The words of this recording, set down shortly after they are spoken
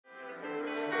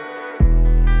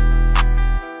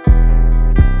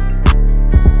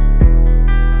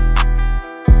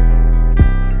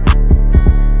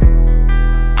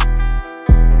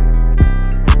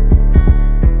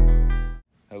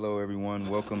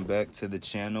welcome back to the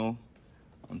channel.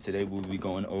 Today we'll be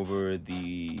going over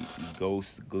the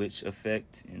ghost glitch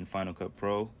effect in Final Cut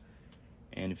Pro.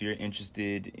 And if you're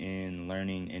interested in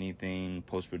learning anything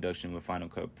post-production with Final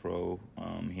Cut Pro,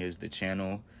 here's the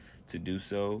channel to do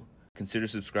so. Consider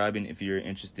subscribing if you're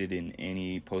interested in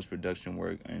any post-production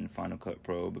work in Final Cut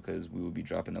Pro, because we will be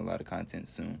dropping a lot of content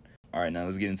soon. All right, now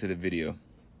let's get into the video.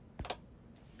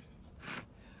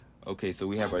 Okay, so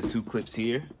we have our two clips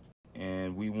here,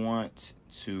 and we want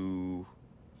to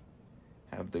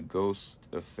have the ghost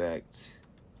effect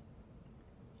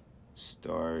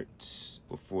start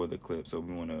before the clip. So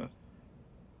we want to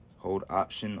hold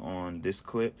Option on this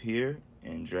clip here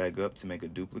and drag up to make a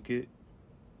duplicate.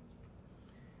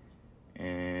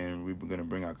 And we're going to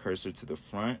bring our cursor to the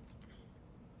front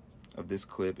of this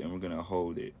clip and we're going to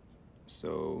hold it.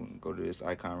 So go to this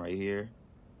icon right here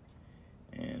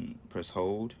and press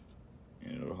hold,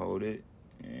 and it'll hold it.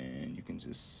 And you can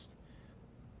just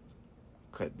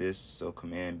cut this, so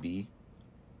Command B,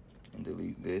 and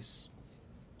delete this.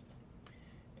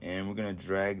 And we're gonna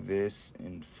drag this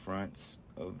in front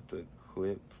of the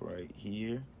clip right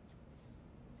here.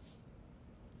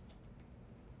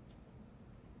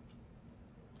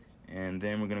 And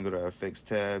then we're gonna go to our effects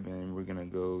tab and we're gonna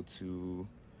go to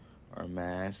our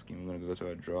mask, and we're gonna go to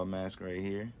our draw mask right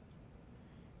here.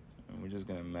 And we're just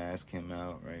gonna mask him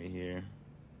out right here.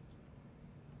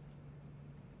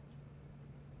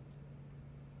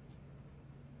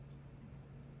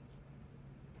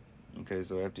 Okay,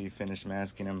 so after you finish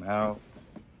masking him out,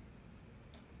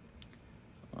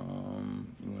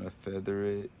 you want to feather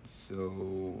it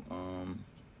so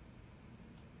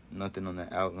nothing on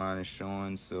the outline is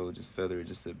showing, so just feather it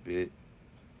just a bit.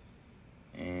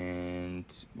 And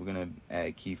we're gonna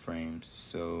add keyframes,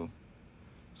 so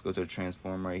let's go to the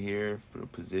transform right here for the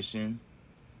position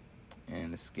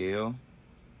and the scale,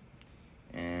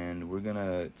 and we're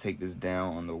gonna take this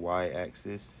down on the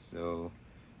y-axis. So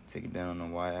take it down on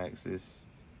the y-axis,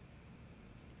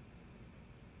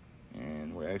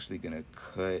 and we're actually gonna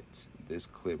cut this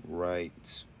clip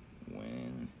right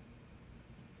when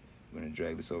we're gonna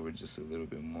drag this over just a little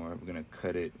bit more. We're gonna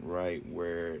cut it right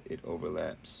where it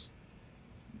overlaps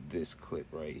this clip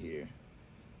right here.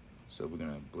 So we're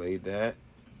gonna blade that,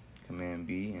 Command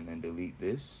B, and then delete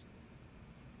this.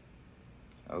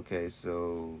 Okay,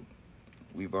 so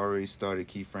we've already started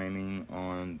keyframing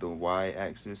on the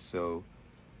y-axis, so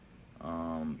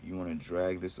you want to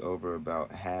drag this over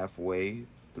about halfway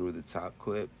through the top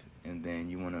clip, and then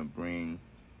you want to bring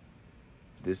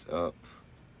this up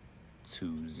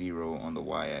to 0 on the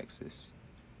y-axis.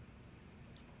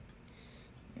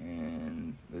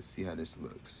 And let's see how this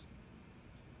looks.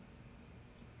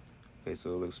 Okay,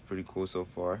 so it looks pretty cool so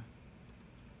far.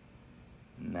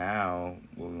 Now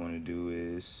what we want to do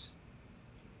is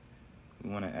we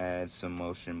want to add some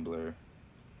motion blur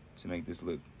to make this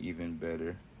look even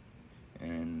better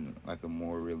and like a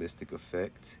more realistic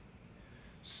effect.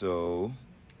 So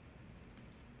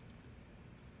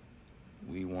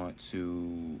we want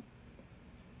to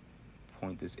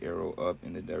point this arrow up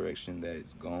in the direction that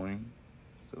it's going.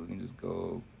 So we can just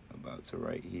go about to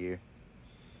right here,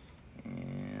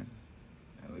 and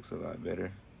that looks a lot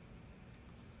better.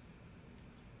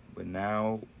 But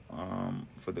now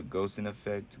for the ghosting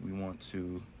effect, we want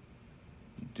to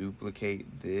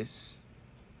duplicate this.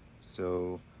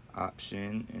 So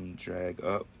Option and drag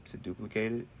up to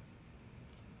duplicate it,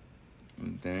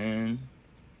 and then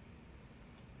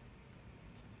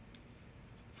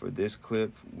for this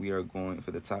clip,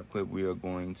 for the top clip, we are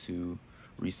going to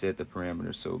reset the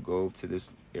parameter. So go to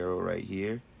this arrow right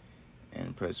here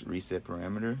and press reset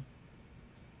parameter,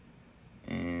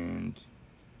 and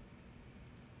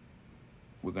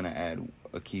we're gonna add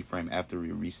a keyframe after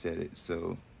we reset it.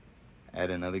 So add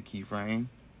another keyframe.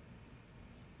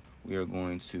 We are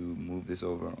going to move this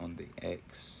over on the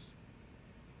X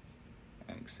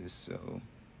axis,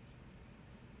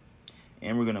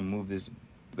 and we're gonna move this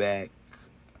back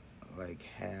like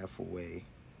halfway.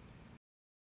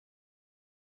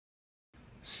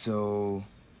 So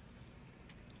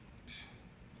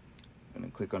I'm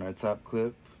gonna click on our top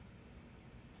clip,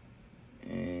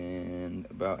 and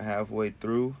about halfway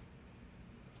through,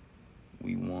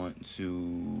 we want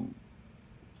to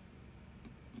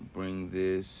bring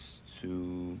this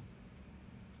to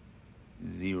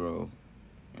 0,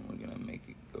 and we're gonna make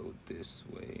it go this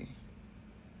way.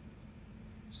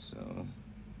 So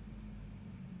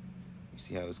you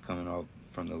see how it's coming off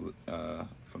from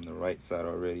the right side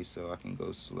already, so I can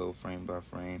go slow frame by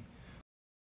frame.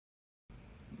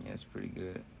 Yeah, it's pretty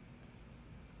good.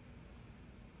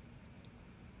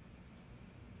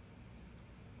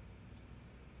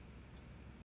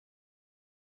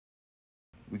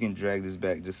 we can drag this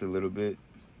back just a little bit.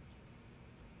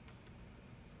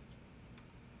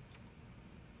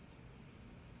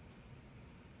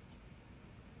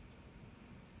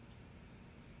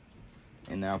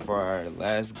 And now for our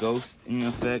last ghosting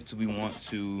effect, we want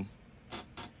to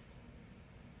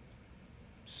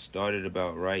start it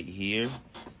about right here.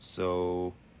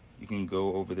 So you can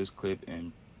go over this clip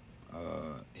and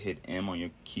hit M on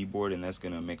your keyboard, and that's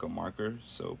gonna make a marker.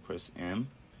 So press M,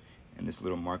 and this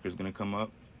little marker is gonna come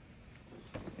up.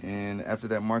 And after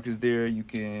that marker is there, you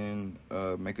can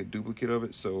make a duplicate of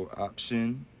it. So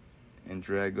Option and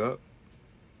drag up.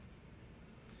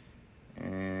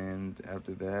 And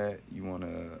after that, you want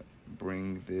to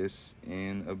bring this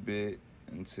in a bit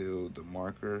until the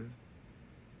marker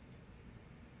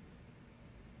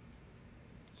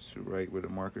to right where the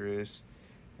marker is.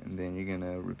 And then you're going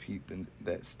to repeat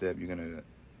that step. You're going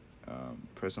to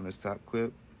press on this top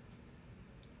clip,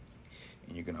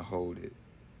 and you're going to hold it.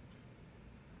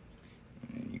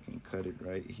 And then you can cut it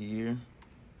right here.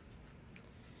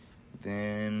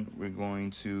 Then we're going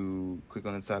to click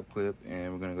on the top clip,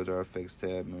 and we're going to go to our effects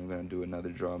tab, and we're going to do another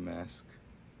draw mask.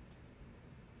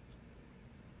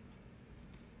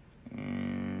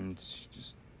 And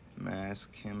just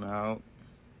mask him out.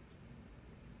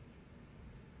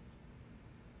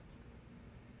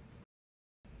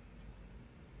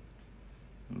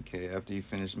 Okay, after you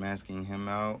finish masking him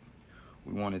out,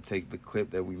 we want to take the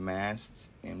clip that we masked,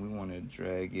 and we want to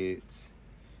drag it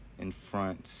in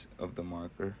front of the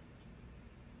marker.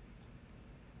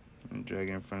 And drag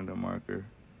it in front of the marker.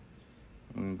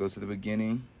 We're going to go to the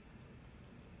beginning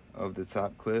of the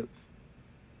top clip,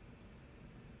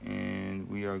 and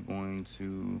we are going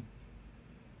to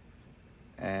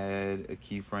add a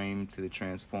keyframe to the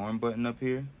transform button up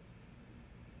here.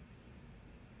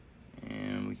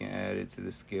 And we can add it to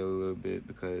the scale a little bit,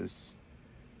 because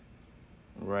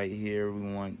right here we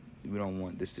don't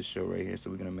want this to show right here, so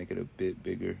we're going to make it a bit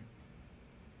bigger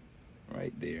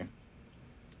right there.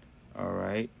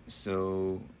 Alright,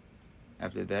 so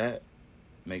after that,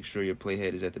 make sure your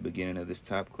playhead is at the beginning of this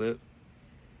top clip,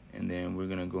 and then we're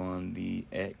gonna go on the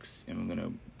X, and we're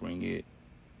gonna bring it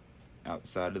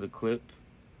outside of the clip,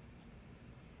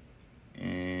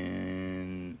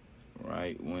 and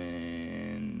right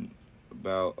when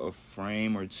about a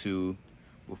frame or two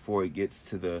before it gets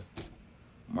to the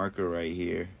marker right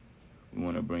here, we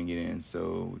want to bring it in.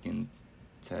 So we can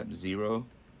tap 0.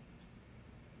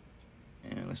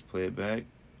 And let's play it back.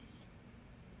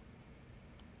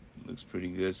 Looks pretty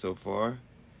good so far.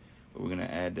 But we're gonna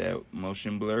add that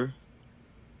motion blur.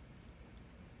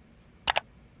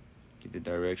 Get the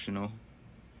directional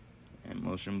and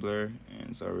motion blur, and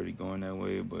it's already going that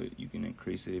way, but you can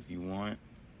increase it if you want.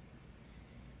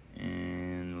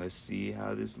 And let's see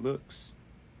how this looks.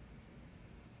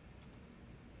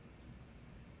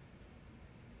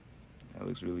 That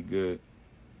looks really good.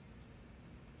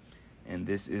 And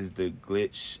this is the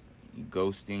glitch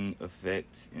ghosting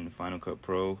effect in Final Cut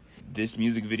Pro. This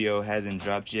music video hasn't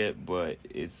dropped yet, but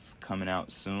it's coming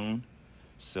out soon.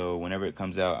 So whenever it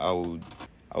comes out,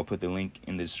 I'll put the link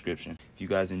in the description. If you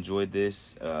guys enjoyed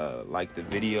this, like the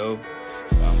video,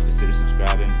 consider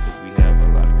subscribing, because we have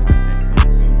a lot of content